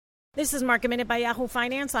This is Market Minute by Yahoo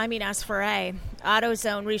Finance. I'm Ines Ferre.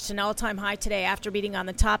 AutoZone reached an all-time high today after beating on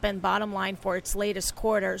the top and bottom line for its latest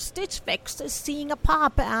quarter. Stitch Fix is seeing a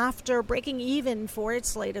pop after breaking even for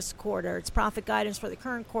its latest quarter. Its profit guidance for the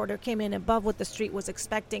current quarter came in above what the street was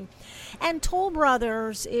expecting. And Toll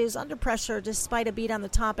Brothers is under pressure despite a beat on the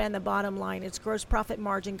top and the bottom line. Its gross profit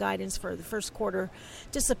margin guidance for the first quarter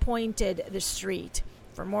disappointed the street.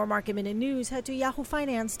 For more Market Minute news, head to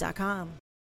yahoofinance.com.